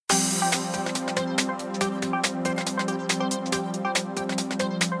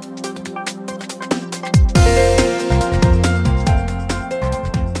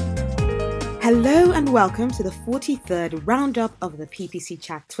welcome to the 43rd roundup of the PPC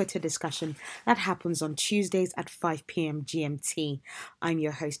Chat Twitter discussion that happens on Tuesdays at 5 p.m. GMT. I'm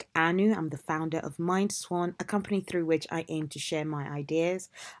your host, Anu. I'm the founder of MindSwan, a company through which I aim to share my ideas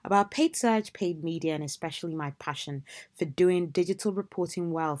about paid search, paid media, and especially my passion for doing digital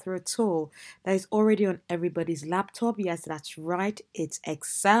reporting well through a tool that is already on everybody's laptop. Yes, that's right. It's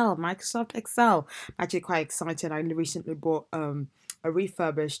Excel, Microsoft Excel. I'm actually quite excited. I recently bought a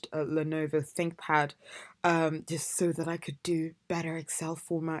refurbished Lenovo ThinkPad just so that I could do better Excel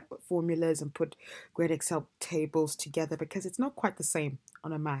formulas and put great Excel tables together, because it's not quite the same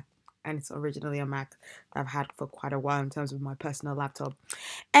on a Mac. And it's originally a Mac that I've had for quite a while in terms of my personal laptop.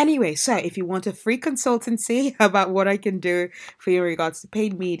 Anyway, so if you want a free consultancy about what I can do for you in regards to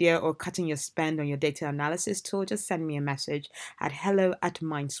paid media or cutting your spend on your data analysis tool, just send me a message at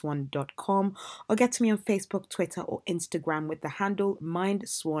hello@mindswan.com or get to me on Facebook, Twitter, or Instagram with the handle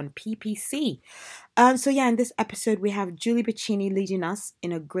MindSwanPPC. In this episode, we have Julie Bacchini leading us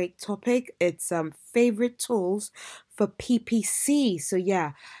in a great topic. It's favorite tools for PPC.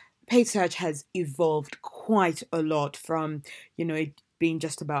 Paid search has evolved quite a lot from, it being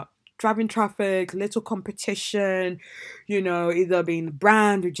just about driving traffic, little competition, either being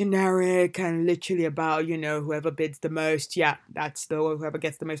brand or generic, and literally about, whoever bids the most. Yeah, that's whoever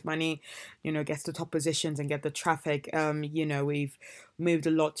gets the most money, gets the top positions and get the traffic. We've moved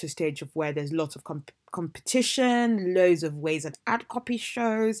a lot to a stage of where there's lots of competition, loads of ways an ad copy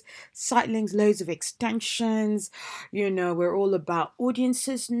shows, site links, loads of extensions. We're all about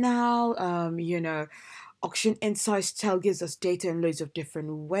audiences now. Auction Insights gives us data in loads of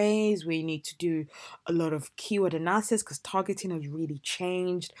different ways. We need to do a lot of keyword analysis because targeting has really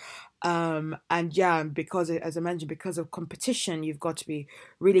changed. Because, as I mentioned, because of competition, you've got to be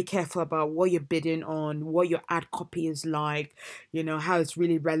really careful about what you're bidding on, what your ad copy is like, how it's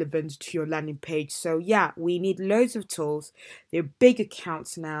really relevant to your landing page. So yeah, we need loads of tools. They're big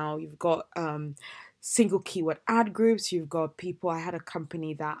accounts now. You've got single keyword ad groups. You've got people. I had a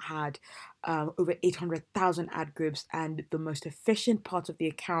company that had over 800,000 ad groups, and the most efficient part of the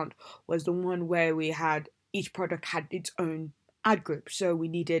account was the one where each product had its own ad group. So we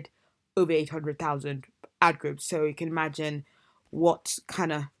needed over 800,000 ad groups. So you can imagine what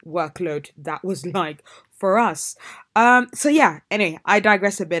kind of workload that was like for us. Anyway, I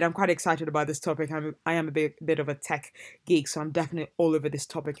digress a bit. I'm quite excited about this topic. I am a bit of a tech geek, so I'm definitely all over this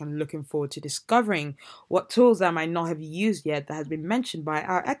topic and looking forward to discovering what tools I might not have used yet that has been mentioned by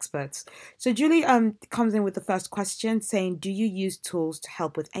our experts. So Julie comes in with the first question saying, do you use tools to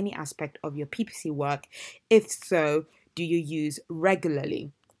help with any aspect of your PPC work? If so, do you use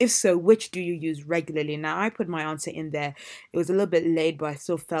regularly? If so, which do you use regularly? Now, I put my answer in there. It was a little bit late, but I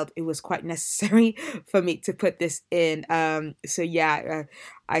still felt it was quite necessary for me to put this in. I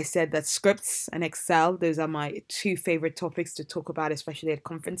said that scripts and Excel, those are my two favorite topics to talk about, especially at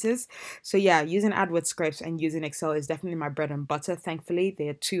conferences. So yeah, using AdWords scripts and using Excel is definitely my bread and butter. Thankfully, they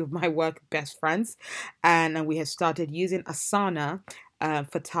are two of my work best friends. And we have started using Asana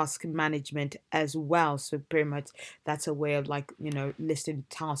for task management as well. So pretty much that's a way of listing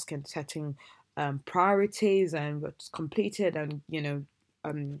tasks and setting priorities and what's completed, and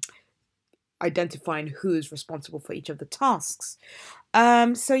identifying who's responsible for each of the tasks.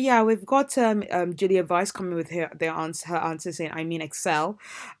 We've got Julia Vice coming with her answer saying, I mean Excel.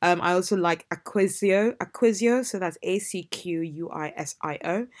 I also like Acquisio, so that's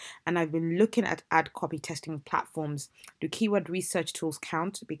ACQUISIO, and I've been looking at ad copy testing platforms. Do keyword research tools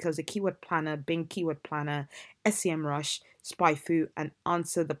count? Because the Keyword Planner, Bing Keyword Planner, SEMrush, SpyFu, and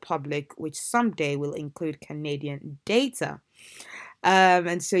Answer the Public, which someday will include Canadian data.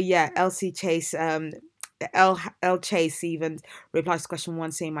 LC Chase, L Chase even replies to question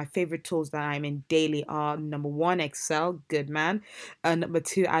one saying, my favorite tools that I'm in daily are number one, Excel, good man. Number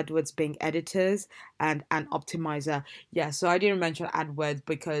two, AdWords, Bing editors, and an optimizer. Yeah, so I didn't mention AdWords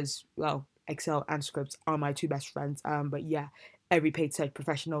because, well, Excel and scripts are my two best friends. Every paid search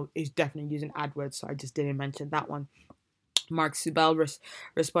professional is definitely using AdWords, so I just didn't mention that one. Mark Subel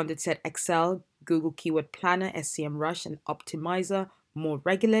responded, said Excel, Google Keyword Planner, SEMrush, and Optimizer more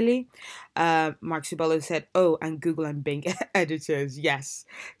regularly. Mark Subello said, oh, and Google and Bing editors, yes.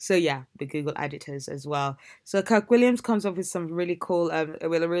 So yeah, the Google editors as well. So Kirk Williams comes up with some really cool,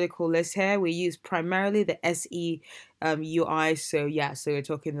 with a really cool list here. We use primarily the SE UI. So we're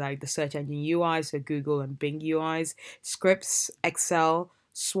talking like the search engine UI, so Google and Bing UIs, scripts, Excel,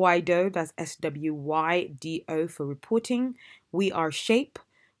 Swydo, that's SWYDO for reporting. We are Shape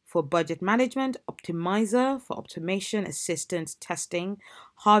for budget management, Optimizer for automation, assistance, testing,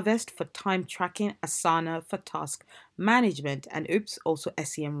 Harvest for time tracking, Asana for task management, and also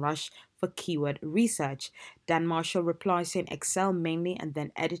SEMrush for keyword research. Dan Marshall replies saying Excel mainly and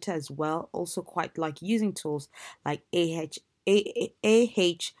then editor as well. Also quite like using tools like Ahrefs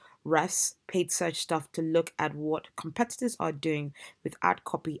paid search stuff to look at what competitors are doing with ad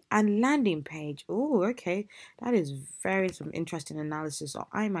copy and landing page. Oh, okay. That is very some interesting analysis. So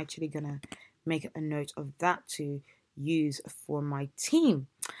I'm actually gonna make a note of that to use for my team.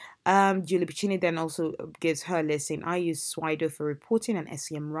 Julie Piccini then also gives her list saying, I use Slido for reporting and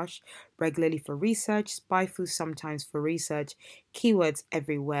SEMrush regularly for research, SpyFu sometimes for research, keywords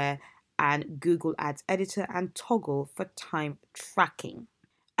everywhere, and Google Ads Editor and Toggle for time tracking.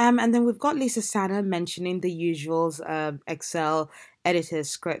 And then we've got Lisa Sana mentioning the usuals, Excel, editors,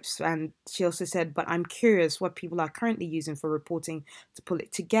 scripts, and she also said, but I'm curious what people are currently using for reporting to pull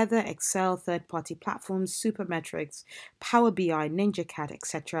it together, Excel, third-party platforms, Supermetrics, Power BI, NinjaCat,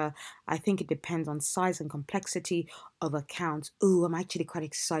 etc. I think it depends on size and complexity of accounts. Ooh, I'm actually quite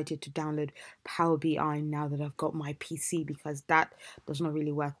excited to download Power BI now that I've got my PC because that does not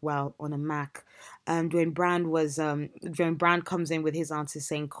really work well on a Mac. Dwayne Brand comes in with his answer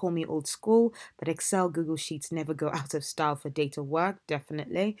saying, call me old school, but Excel, Google Sheets never go out of style for data work,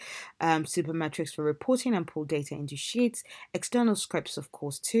 definitely. Supermetrics for reporting and pull data into sheets. External scripts, of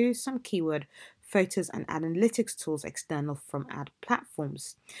course, too. Some keyword photos and analytics tools external from ad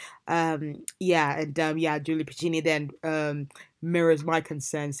platforms. Julie Piccini then mirrors my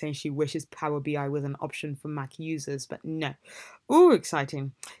concern, saying she wishes Power BI was an option for Mac users, but no. Ooh,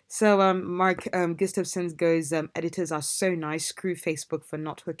 exciting. So Mark Gustafson goes, editors are so nice. Screw Facebook for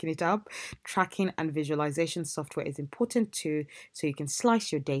not hooking it up. Tracking and visualization software is important too, so you can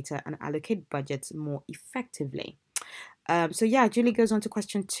slice your data and allocate budgets more effectively. Julie goes on to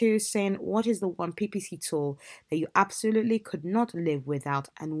question 2, saying, what is the one PPC tool that you absolutely could not live without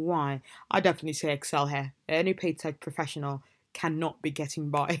and why? I definitely say Excel here. Any paid tech professional cannot be getting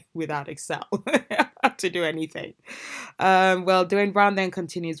by without Excel to do anything. Dwayne Brown then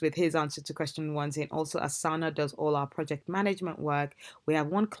continues with his answer to question 1, saying, also Asana does all our project management work. We have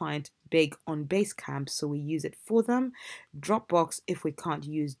one client big on Basecamp, so we use it for them. Dropbox if we can't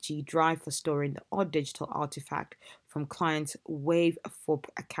use G Drive for storing the odd digital artifact from clients, Wave for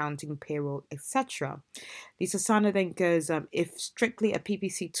accounting, payroll, etc. Lisa Sana then goes, if strictly a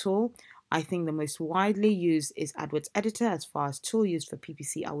PPC tool, I think the most widely used is AdWords Editor. As far as tool used for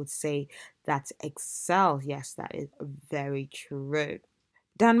PPC, I would say that's Excel. Yes, that is very true.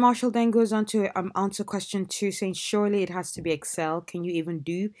 Dan Marshall then goes on to answer question 2, saying, surely it has to be Excel. Can you even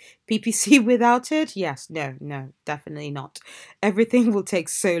do PPC without it? Yes, no, definitely not. Everything will take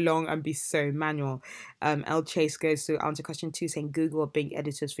so long and be so manual. L. Chase goes to answer question 2, saying, Google or Bing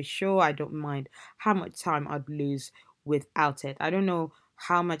editors for sure. I don't mind how much time I'd lose without it. I don't know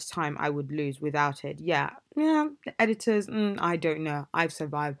how much time I would lose without it. Yeah, the editors, I don't know. I've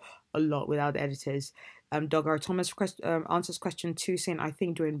survived a lot without editors. Doug R. Thomas answers question 2, saying, I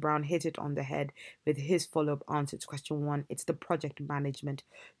think Dwayne Brown hit it on the head with his follow-up answer to question 1. It's the project management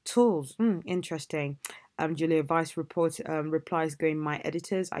tools. Interesting. Julia Weiss replies, going, my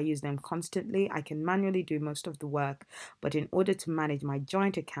editors, I use them constantly. I can manually do most of the work, but in order to manage my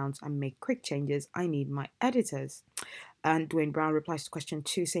joint accounts and make quick changes, I need my editors. And Dwayne Brown replies to question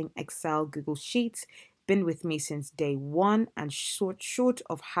 2, saying, Excel, Google Sheets, been with me since day 1, and short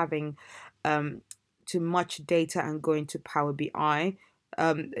of having too much data and going to Power BI.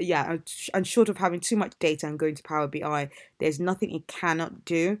 And short of having too much data and going to Power BI, there's nothing it cannot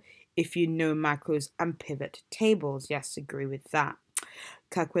do if you know macros and pivot tables. Yes, agree with that.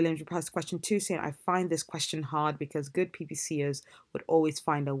 Kirk Williams replies to question 2, saying, I find this question hard because good PPCers would always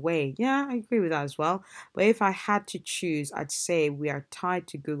find a way. Yeah, I agree with that as well. But if I had to choose, I'd say we are tied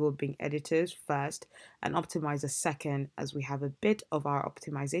to Google Bing editors first and Optimizer second, as we have a bit of our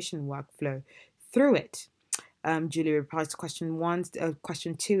optimization workflow through it. Julie replies to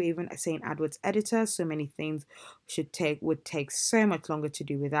question 2, even saying AdWords Editor. So many things would take so much longer to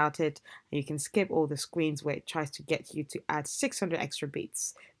do without it. And you can skip all the screens where it tries to get you to add 600 extra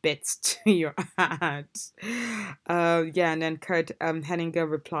bits to your ads. And then Kurt Henninger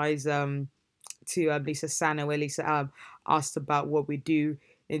replies to Lisa Sana, where Lisa asked about what we do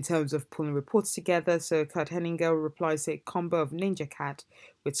in terms of pulling reports together. So Kurt Henninger replies a combo of NinjaCat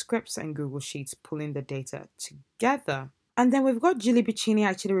with scripts and Google Sheets pulling the data together. And then we've got Julie Piccini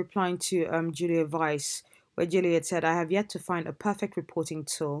actually replying to Julia Weiss, where Juliet said, I have yet to find a perfect reporting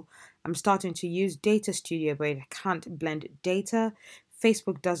tool. I'm starting to use Data Studio, but I can't blend data.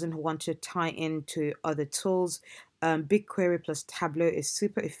 Facebook doesn't want to tie into other tools. BigQuery plus Tableau is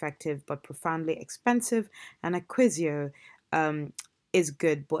super effective but profoundly expensive. And Acquisio is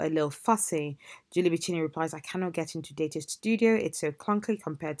good but a little fussy. Julie Bicini replies, I cannot get into Data Studio. It's so clunky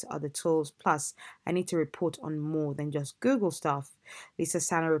compared to other tools. Plus, I need to report on more than just Google stuff. Lisa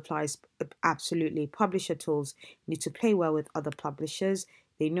Sana replies, absolutely. Publisher tools need to play well with other publishers.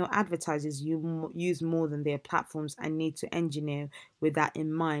 They know advertisers use more than their platforms and need to engineer with that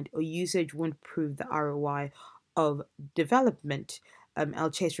in mind, or usage won't prove the ROI of development.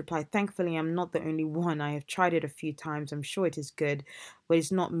 El Chase replied, thankfully, I'm not the only one. I have tried it a few times. I'm sure it is good, but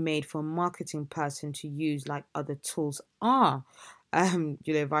it's not made for a marketing person to use like other tools are.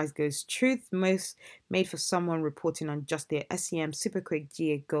 Julia Vice goes, truth, most made for someone reporting on just their SEM, super quick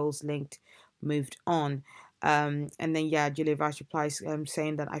GA goals linked, moved on. And then, yeah, Julia Vice replies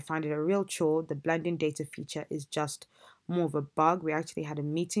saying that I find it a real chore. The blending data feature is just more of a bug. We actually had a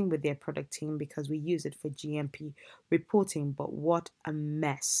meeting with their product team because we use it for GMP reporting, but what a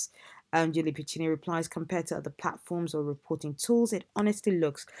mess. Julie Piccini replies, compared to other platforms or reporting tools, it honestly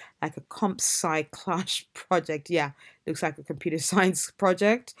looks like a comp sci clash project. Yeah, looks like a computer science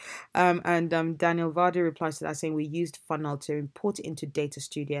project. And Daniel Vardy replies to that saying, we used Funnel to import it into Data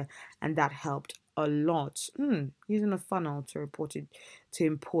Studio, and that helped a lot. Using a funnel to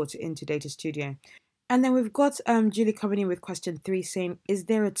import into Data Studio. And then we've got Julie coming in with question 3 saying, is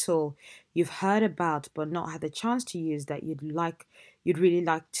there a tool you've heard about but not had the chance to use that you'd really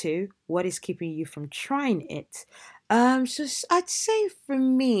like to? What is keeping you from trying it? I'd say for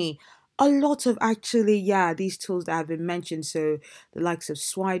me, a lot of actually, yeah, these tools that have been mentioned. So the likes of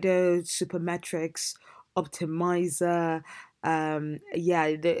Slido, Supermetrics, Optimizer.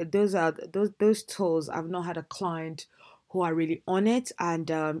 Yeah, those tools. I've not had a client who are really on it,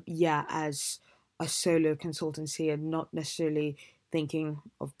 and yeah, as a solo consultancy and not necessarily thinking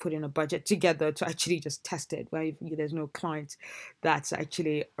of putting a budget together to actually just test it where there's no client that's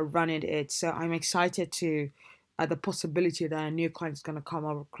actually running it. So I'm excited to the possibility that a new client is going to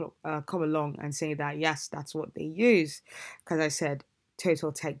come along and say that yes, that's what they use, because I said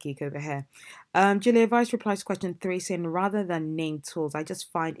total tech geek over here. Julia Vice replies to question 3 saying, rather than name tools, I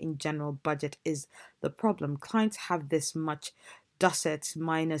just find in general budget is the problem. Clients have this much Dusset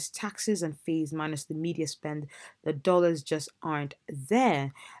minus taxes and fees minus the media spend. The dollars just aren't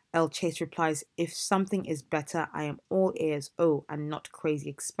there. L. Chase replies, if something is better, I am all ears. Oh, and not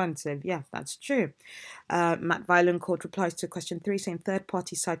crazy expensive. Yeah, that's true. Matt Violent replies to question 3 saying third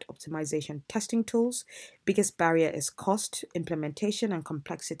party site optimization testing tools. Biggest barrier is cost, implementation, and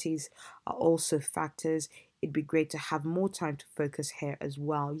complexities are also factors. It'd be great to have more time to focus here as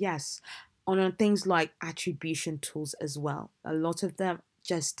well. Yes, on things like attribution tools as well. A lot of them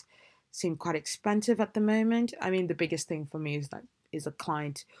just seem quite expensive at the moment. I mean, the biggest thing for me is a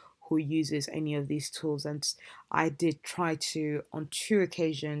client who uses any of these tools, and I did try to on 2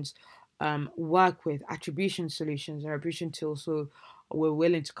 occasions work with attribution solutions or attribution tools who were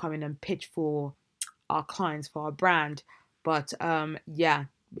willing to come in and pitch for our clients for our brand, but yeah,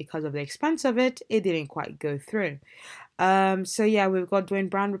 because of the expense of it, it didn't quite go through. So yeah, we've got Dwayne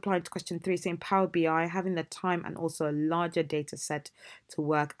Brown replying to question 3 saying Power BI, having the time and also a larger data set to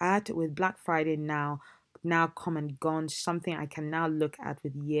work at with Black Friday now come and gone, something I can now look at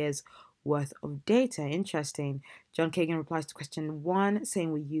with years worth of data. Interesting. John Kagan replies to question 1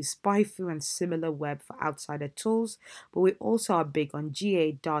 saying we use SpyFu and SimilarWeb for outsider tools, but we also are big on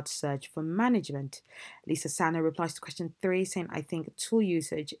GA Dart Search for management. Lisa Sana replies to question 3 saying I think tool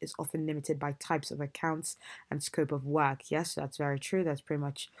usage is often limited by types of accounts and scope of work. Yes, that's very true. That's pretty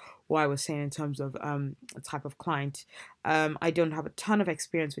much what I was saying in terms of a type of client. I don't have a ton of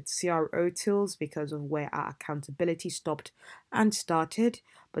experience with CRO tools because of where our accountability stopped and started,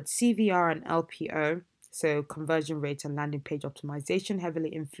 but CVR and LPO, so conversion rate and landing page optimization, heavily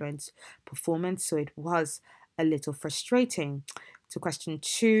influence performance, so it was a little frustrating. To question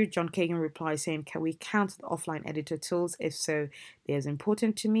 2, John Kagan replies saying, can we count the offline editor tools? If so, they're as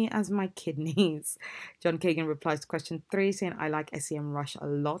important to me as my kidneys. John Kagan replies to question 3 saying, I like SEM Rush a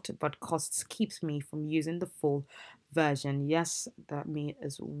lot, but costs keeps me from using the full version. Yes, that me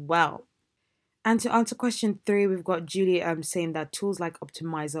as well. And to answer question 3, we've got Julie saying that tools like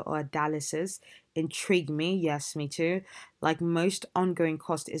Optimizer or Adalysis intrigue me. Yes, me too. Like most, ongoing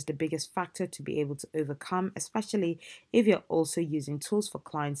cost is the biggest factor to be able to overcome, especially if you're also using tools for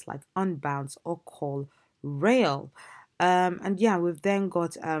clients like Unbounce or Call Rail. And yeah, we've then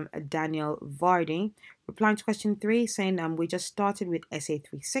got Daniel Vardy replying to question 3 saying we just started with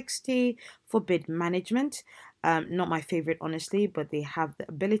SA360 for bid management. Not my favorite, honestly, but they have the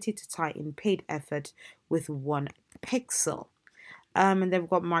ability to tie in paid effort with one pixel. And then we've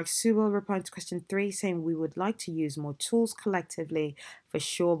got Mark Sewell replying to question 3 saying we would like to use more tools collectively for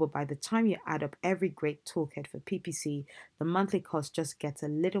sure, but by the time you add up every great toolkit for PPC, the monthly cost just gets a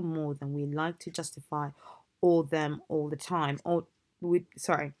little more than we like to justify all them all the time.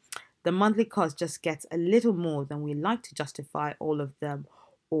 The monthly cost just gets a little more than we like to justify all of them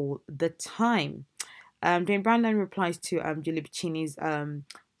all the time. Dwayne Brown replies to Julie Piccini's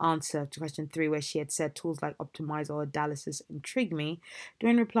answer to question 3, where she had said tools like Optimizer or Adalysis intrigue me.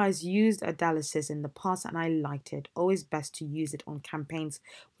 Dwayne replies, used Adalysis in the past and I liked it. Always best to use it on campaigns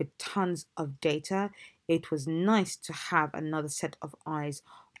with tons of data. It was nice to have another set of eyes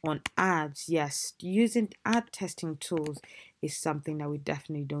on ads. Yes, using ad testing tools is something that we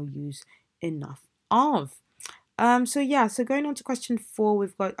definitely don't use enough of. So going on to question 4,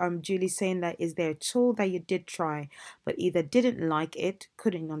 we've got Julie saying that is there a tool that you did try but either didn't like it,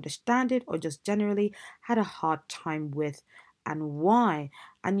 couldn't understand it, or just generally had a hard time with, and why?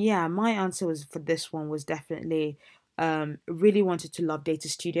 And yeah, my answer was for this one was definitely really wanted to love Data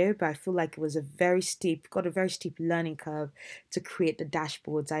Studio, but I feel like it was got a very steep learning curve to create the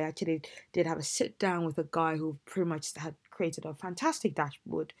dashboards. I actually did have a sit down with a guy who pretty much had created a fantastic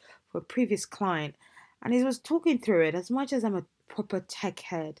dashboard for a previous client, and he was talking through it. As much as I'm a proper tech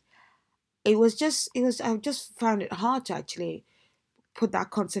head, I just found it hard to actually put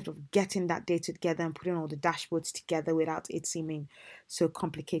that concept of getting that data together and putting all the dashboards together without it seeming so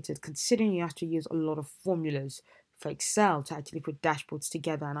complicated, considering you have to use a lot of formulas for Excel to actually put dashboards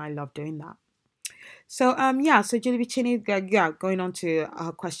together, and I love doing that. So Julie Piccini, going on to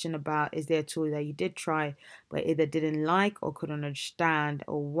her question about is there a tool that you did try but either didn't like or couldn't understand,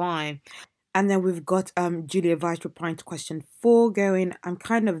 or why? And then we've got Julia Vice replying to question 4, going, I'm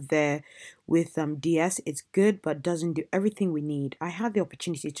kind of there with DS. It's good, but doesn't do everything we need. I had the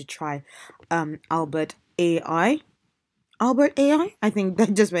opportunity to try Albert AI. Albert AI? I think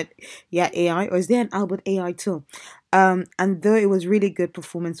that just meant, yeah, AI. Or is there an Albert AI too? And though it was really good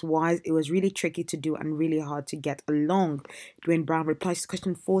performance wise, it was really tricky to do and really hard to get along. Dwayne Brown replies to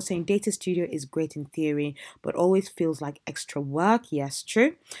question 4 saying Data Studio is great in theory, but always feels like extra work. Yes,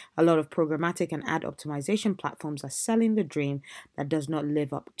 true. A lot of programmatic and ad optimization platforms are selling the dream that does not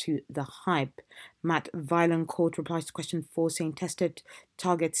live up to the hype. Matt Violent-Court replies to question 4 saying tested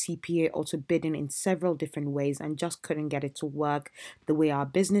target CPA also bidding in several different ways and just couldn't get it to work the way our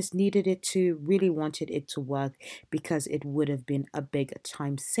business needed it to, really wanted it to work because it would have been a big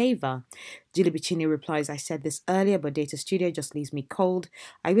time saver. Julie Piccini replies, I said this earlier, but Data Studio just leaves me cold.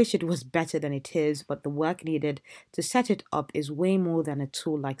 I wish it was better than it is, but the work needed to set it up is way more than a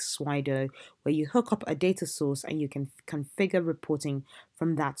tool like Slido, where you hook up a data source and you can configure reporting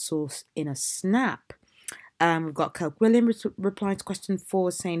from that source in a snap. We've got Kirk Williams replying to question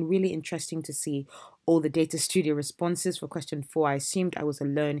 4 saying, really interesting to see all the Data Studio responses for question 4. I assumed I was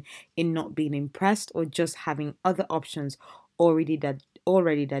alone in not being impressed or just having other options already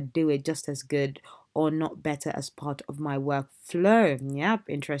that do it just as good or not better as part of my workflow. Yep,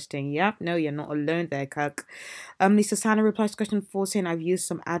 interesting. Yep, no, you're not alone there, Kirk. Lisa Sana replies to question 4 saying, I've used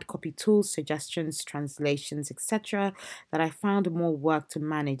some ad copy tools, suggestions, translations, etc. that I found more work to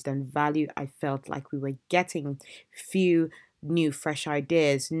manage than value. I felt like we were getting few new fresh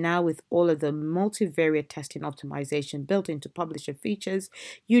ideas. Now with all of the multivariate testing optimization built into publisher features,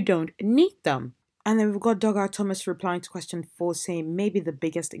 you don't need them. And then we've got Doug Thomas replying to question 4 saying, maybe the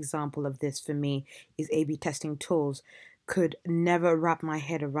biggest example of this for me is A-B testing tools. Could never wrap my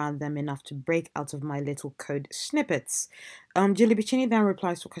head around them enough to break out of my little code snippets. Julie Piccini then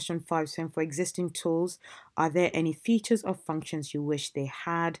replies to question 5 saying, for existing tools, are there any features or functions you wish they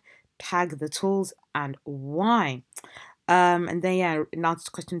had? Tag the tools and why? And then, yeah, now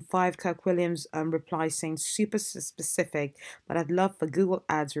to question 5, Kirk Williams replies saying, super specific, but I'd love for Google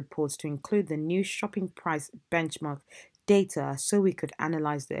Ads reports to include the new shopping price benchmark data so we could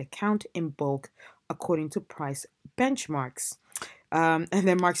analyze the account in bulk according to price benchmarks. And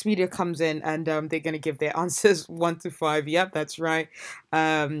then Marks Media comes in and they're going to give their answers 1 to 5. Yep, that's right.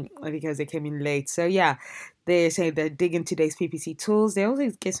 Because they came in late. So, yeah, they say they're digging today's PPC tools. They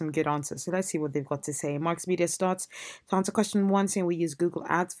always give some good answers. So let's see what they've got to say. Marks Media starts to answer question 1 saying we use Google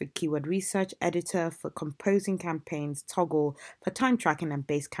Ads for keyword research, Editor for composing campaigns, Toggle for time tracking, and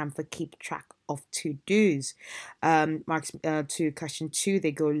Basecamp for keep track of to-dos. Marks to question 2,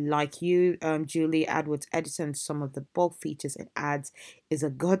 they go like you, Julie, AdWords Editor and some of the bulk features it adds is a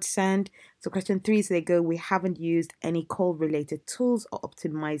godsend. So question 3 is they go, we haven't used any call related tools or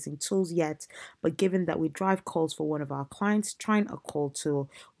optimizing tools yet, but given that we drive calls for one of our clients, trying a call tool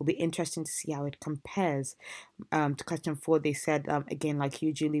will be interesting to see how it compares. To question 4, they said, again, like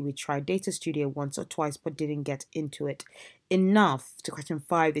you, Julie, we tried Data Studio once or twice, but didn't get into it enough. To question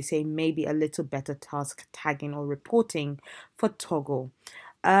 5, they say maybe a little better task tagging or reporting for Toggle.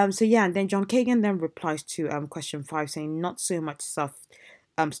 So yeah, and then John Kagan then replies to question 5 saying not so much stuff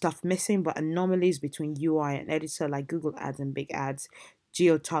missing, but anomalies between UI and editor like Google Ads and Big Ads.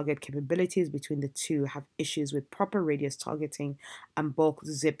 Geo-target capabilities between the two have issues with proper radius targeting and bulk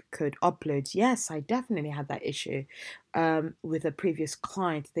zip code uploads. Yes, I definitely had that issue with a previous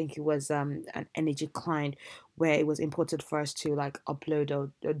client. I think it was an energy client where it was important for us to like upload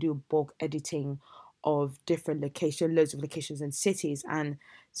or do bulk editing of different locations, loads of locations and cities, and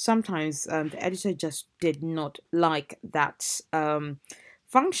sometimes the editor just did not like that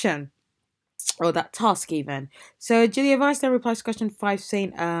function or that task even. So Julia Vice then replies to question 5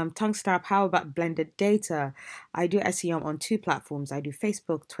 saying, tongue snap, how about blended data? I do SEO on 2 platforms. I do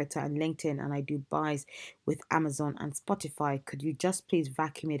Facebook, Twitter, and LinkedIn, and I do buys with Amazon and Spotify. Could you just please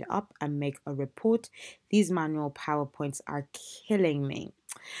vacuum it up and make a report? These manual PowerPoints are killing me.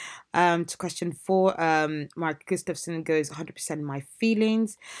 To question 4, Mark Gustafson goes 100% my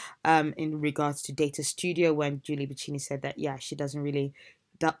feelings in regards to Data Studio when Julie Bacchini said that, yeah, she doesn't really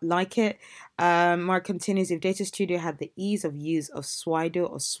like it. Mark continues, if Data Studio had the ease of use of Slido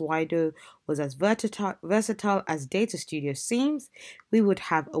or Slido was as versatile as Data Studio seems, we would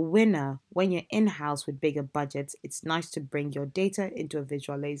have a winner. When you're in-house with bigger budgets, it's nice to bring your data into a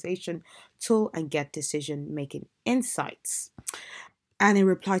visualization tool and get decision-making insights. And in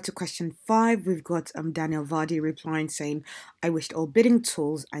reply to question 5, we've got Daniel Vardy replying saying, I wished all bidding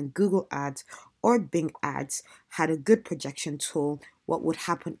tools and Google Ads or Bing Ads had a good projection tool. What would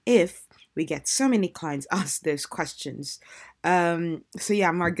happen if we get so many clients ask those questions? So yeah,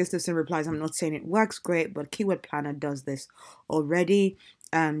 Mark Gustafson replies, I'm not saying it works great, but Keyword Planner does this already.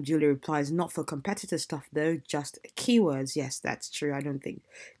 Julie replies, not for competitor stuff though, just keywords. Yes, that's true. I don't think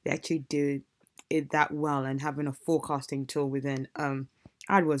they actually do it that well, and having a forecasting tool within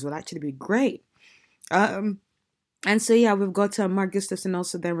AdWords will actually be great. And so yeah, we've got Mark Gustafson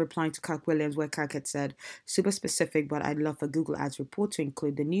also then replying to Kirk Williams, where Kirk had said, super specific, but I'd love for Google Ads report to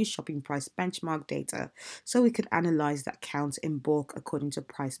include the new shopping price benchmark data so we could analyze that counts in bulk according to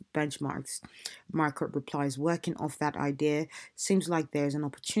price benchmarks. Mark replies, working off that idea. Seems like there's an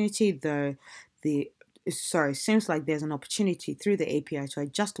opportunity seems like there's an opportunity through the API to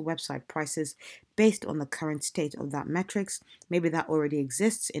adjust website prices based on the current state of that metrics. Maybe that already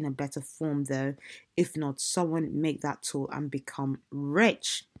exists in a better form though. If not, someone make that tool and become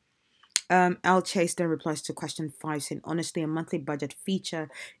rich. Al Chase then replies to question 5 saying, honestly, a monthly budget feature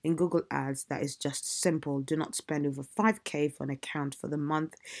in Google Ads that is just simple. Do not spend over 5k for an account for the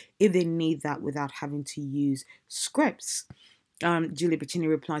month if they need that without having to use scripts. Julie Bacchini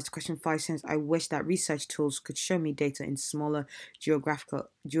replies to question 5 saying, I wish that research tools could show me data in smaller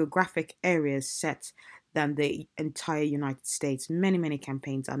geographic areas set than the entire United States. Many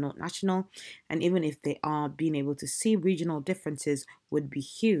campaigns are not national, and even if they are, being able to see regional differences would be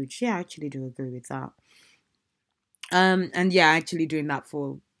huge. Yeah, I actually do agree with that. And yeah, actually doing that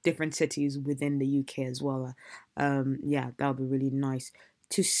for different cities within the UK as well. Yeah, that would be really nice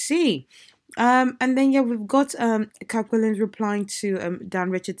to see. And then yeah, we've got Kirk Williams replying to Dan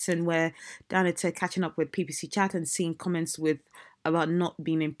Richardson, where Dan had said catching up with PPC chat and seeing comments about not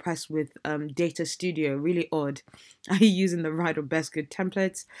being impressed with Data Studio. Really odd. Are you using the right or best good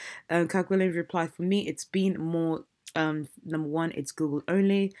templates? Kirk Williams replied, for me, it's been more number 1, it's Google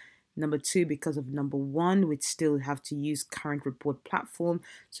only. Number 2, because of number 1, we'd still have to use current report platform,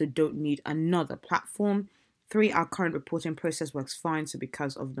 so don't need another platform. 3, our current reporting process works fine. So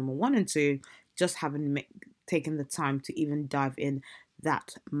because of number 1 and 2, just haven't taken the time to even dive in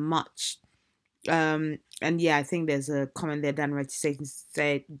that much. And yeah, I think there's a comment there. Dan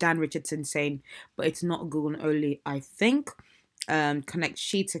Richardson saying, but it's not Google only. I think connect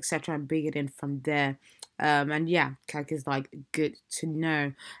sheets, etc., and bring it in from there. And yeah, Kirk is like, good to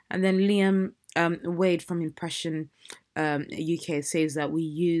know. And then Liam Wade from Impression UK says that we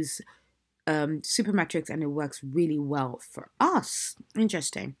use Supermetrics and it works really well for us.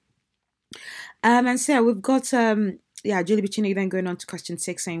 Interesting. And so yeah, we've got Julie Bacchini then going on to question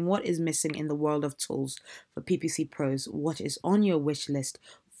 6 saying, what is missing in the world of tools for PPC pros? What is on your wish list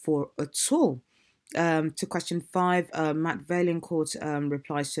for a tool? To question 5, Matt Vaillancourt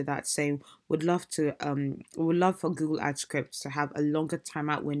replies to that saying, would love for Google Ad scripts to have a longer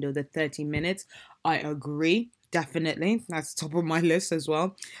timeout window than 30 minutes. I agree. Definitely. That's top of my list as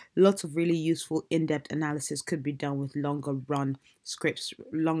well. Lots of really useful in-depth analysis could be done with longer run scripts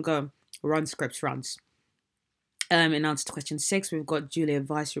runs. In answer to question 6, we've got Julia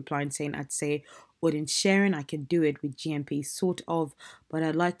Weiss replying saying, I'd say audience sharing, I can do it with GMP sort of, but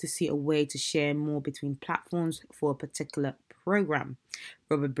I'd like to see a way to share more between platforms for a particular program.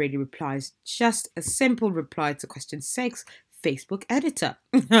 Robert Brady replies, just a simple reply to question 6, Facebook editor.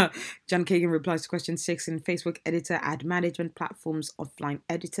 John Kagan replies to question 6 in Facebook editor, ad management platforms, offline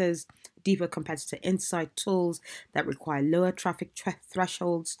editors, deeper competitor insight tools that require lower traffic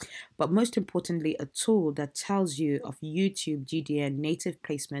thresholds, but most importantly, a tool that tells you of YouTube GDN native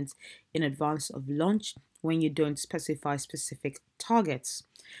placements in advance of launch when you don't specify specific targets.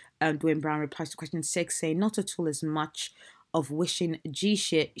 Dwayne Brown replies to question 6 saying, not a tool as much of wishing G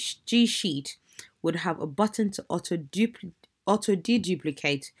Sheet would have a button to auto deduplicate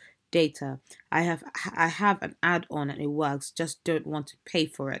data. I have an add-on and it works, just don't want to pay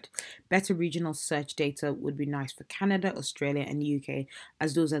for it. Better regional search data would be nice for Canada, Australia, and UK,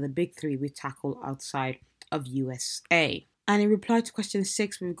 as those are the big three we tackle outside of USA. And in reply to question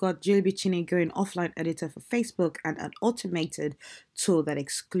 6, we've got Jill Bichini going offline editor for Facebook and an automated tool that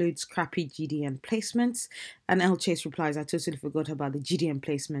excludes crappy GDN placements. And L Chase replies, I totally forgot about the GDN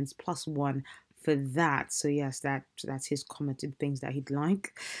placements, +1 for that. So yes, that's his commented things that he'd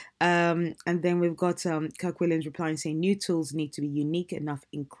like. And then we've got Kirk Williams replying saying new tools need to be unique enough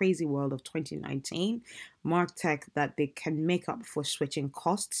in crazy world of 2019. MarTech that they can make up for switching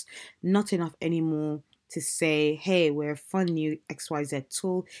costs. Not enough anymore to say, hey, we're a fun new XYZ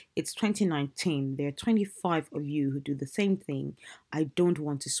tool. It's 2019. There are 25 of you who do the same thing. I don't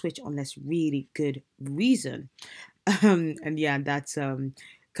want to switch unless really good reason. And yeah, that's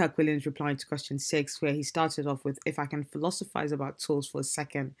Kirk Williams replying to question 6, where he started off with, if I can philosophize about tools for a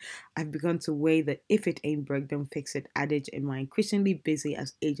second, I've begun to weigh the if it ain't broke, don't fix it adage in my increasingly busy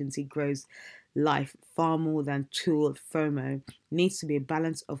as agency grows life far more than tool FOMO. Needs to be a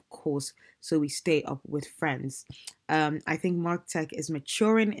balance, of course, so we stay up with friends. I think MarTech is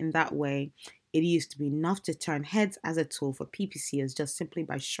maturing in that way. It used to be enough to turn heads as a tool for PPCers just simply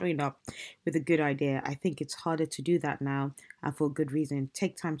by showing up with a good idea. I think it's harder to do that now, and for a good reason.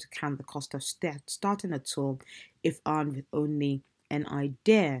 Take time to count the cost of starting a tool if armed with only an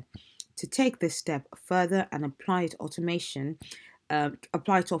idea. To take this step further and apply to automation,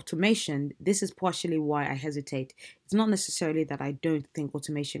 this is partially why I hesitate. It's not necessarily that I don't think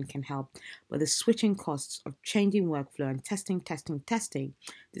automation can help, but the switching costs of changing workflow and testing to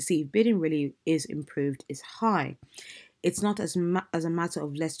see if bidding really is improved is high. It's not as a matter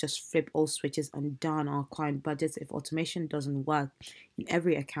of let's just flip all switches and down our client budgets if automation doesn't work in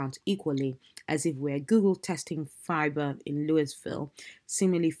every account equally, as if we're Google testing fiber in Louisville,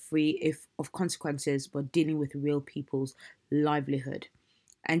 seemingly free if of consequences, but dealing with real people's livelihood.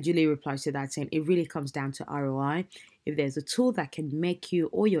 And Julie replies to that saying, it really comes down to ROI. If there's a tool that can make you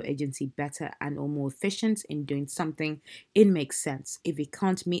or your agency better and or more efficient in doing something, it makes sense. If it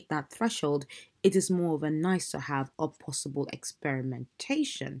can't meet that threshold, it is more of a nice to have or possible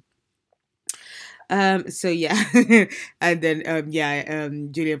experimentation. So yeah, and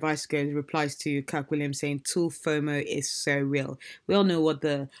then Julia Weisger replies to Kirk Williams saying, "Tool FOMO is so real. We all know what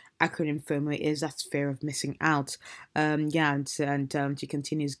the acronym FOMO is. That's fear of missing out." She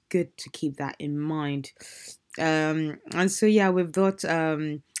continues, "Good to keep that in mind." And so yeah, we've got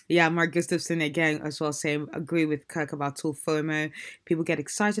Mark Gustafson again as well saying, agree with Kirk about tool FOMO. People get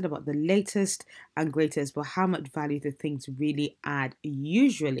excited about the latest and greatest, but how much value do things really add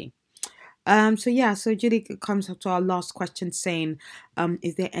usually? So Julie comes up to our last question saying,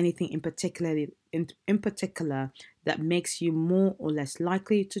 is there anything in particular that makes you more or less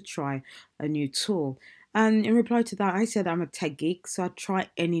likely to try a new tool? And in reply to that, I said I'm a tech geek, so I try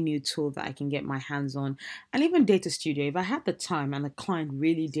any new tool that I can get my hands on. And even Data Studio, if I had the time and the client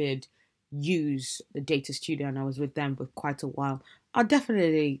really did use the Data Studio and I was with them for quite a while, I'll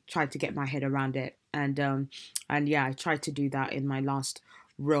definitely try to get my head around it. And yeah, I tried to do that in my last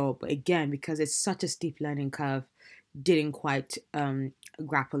role, but again, because it's such a steep learning curve, didn't quite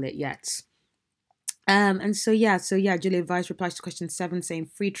grapple it yet. Julia Weiss replies to question 7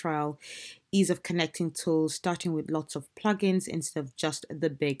 saying free trial, ease of connecting tools, starting with lots of plugins instead of just the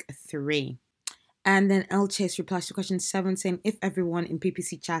big 3. And then L Chase replies to question 7 saying, if everyone in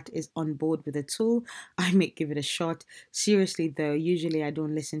PPC chat is on board with the tool, I may give it a shot. Seriously though, usually I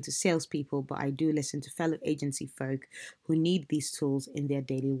don't listen to salespeople, but I do listen to fellow agency folk who need these tools in their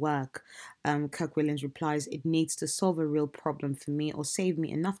daily work. Kirk Williams replies, it needs to solve a real problem for me or save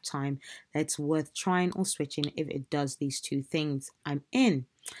me enough time that it's worth trying or switching. If it does these two things, I'm in.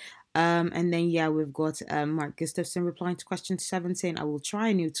 And then yeah, we've got Mark Gustafson replying to question 7 saying, I will try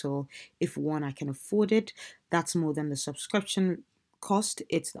a new tool if one I can afford it. That's more than the subscription cost.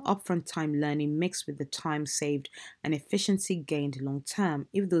 It's the upfront time learning mixed with the time saved and efficiency gained long term.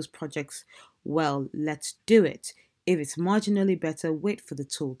 If those projects, well, let's do it. If it's marginally better, wait for the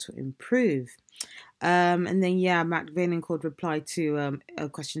tool to improve. And then yeah, Matt Valencourt replied to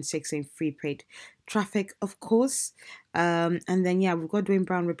question 6 saying free paid traffic, of course. And then yeah, we've got Dwayne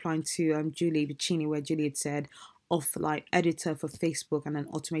Brown replying to Julie Vicini, where Julie had said offline editor for Facebook and an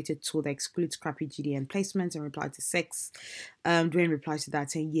automated tool that excludes crappy GDN placements, and replied to 6. Dwayne replies to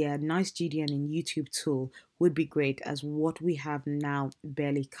that saying, yeah, nice GDN and YouTube tool would be great, as what we have now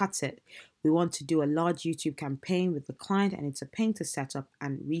barely cuts it. We want to do a large YouTube campaign with the client and it's a pain to set up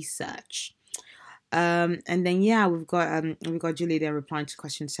and research. And then yeah, we've got Julie there replying to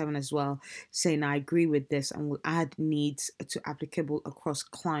question 7 as well, saying I agree with this and will add needs to applicable across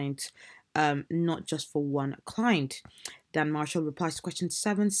client, not just for one client. Dan Marshall replies to question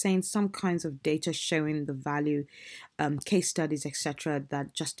 7 saying some kinds of data showing the value, case studies, etc.,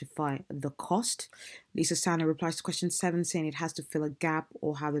 that justify the cost. Lisa Sana replies to question 7 saying it has to fill a gap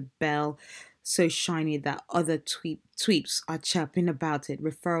or have a bell so shiny that other tweeps are chirping about it.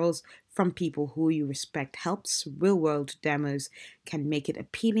 Referrals from people who you respect helps. Real world demos can make it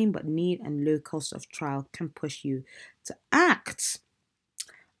appealing, but need and low cost of trial can push you to act.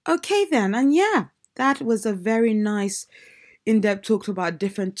 Okay then, and yeah, that was a very nice in-depth talk about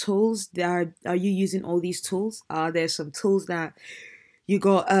different tools. Are you using all these tools? Are there some tools that you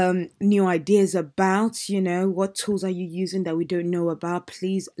got new ideas about? What tools are you using that we don't know about?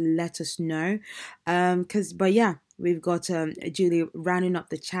 Please let us know. But yeah, we've got Julie rounding up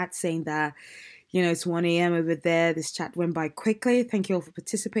the chat saying that it's 1 a.m. over there. This chat went by quickly. Thank you all for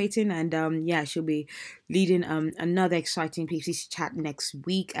participating. And yeah, she'll be leading another exciting PPC chat next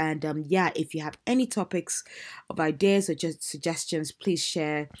week. And yeah, if you have any topics of ideas or just suggestions, please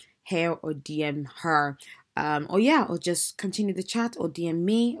share here or DM her. Or just continue the chat or DM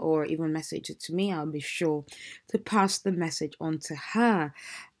me or even message it to me. I'll be sure to pass the message on to her.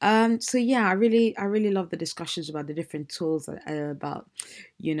 So yeah, I really love the discussions about the different tools about,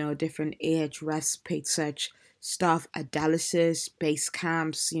 different Ahrefs, paid search stuff, Analysis, base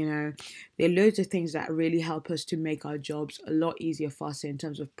camps. There are loads of things that really help us to make our jobs a lot easier, faster in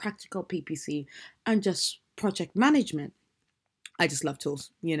terms of practical PPC and just project management. I just love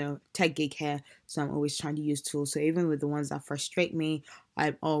tools, tech geek here. So I'm always trying to use tools. So even with the ones that frustrate me,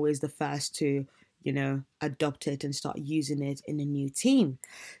 I'm always the first to, adopt it and start using it in a new team.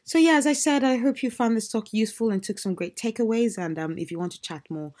 So yeah, as I said, I hope you found this talk useful and took some great takeaways. And if you want to chat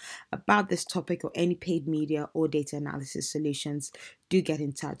more about this topic or any paid media or data analysis solutions, do get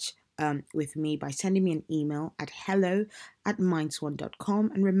in touch with me by sending me an email at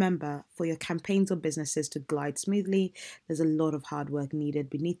hello@mindswan.com. And remember, for your campaigns or businesses to glide smoothly, there's a lot of hard work needed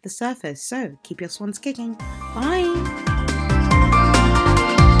beneath the surface. So keep your swans kicking. Bye.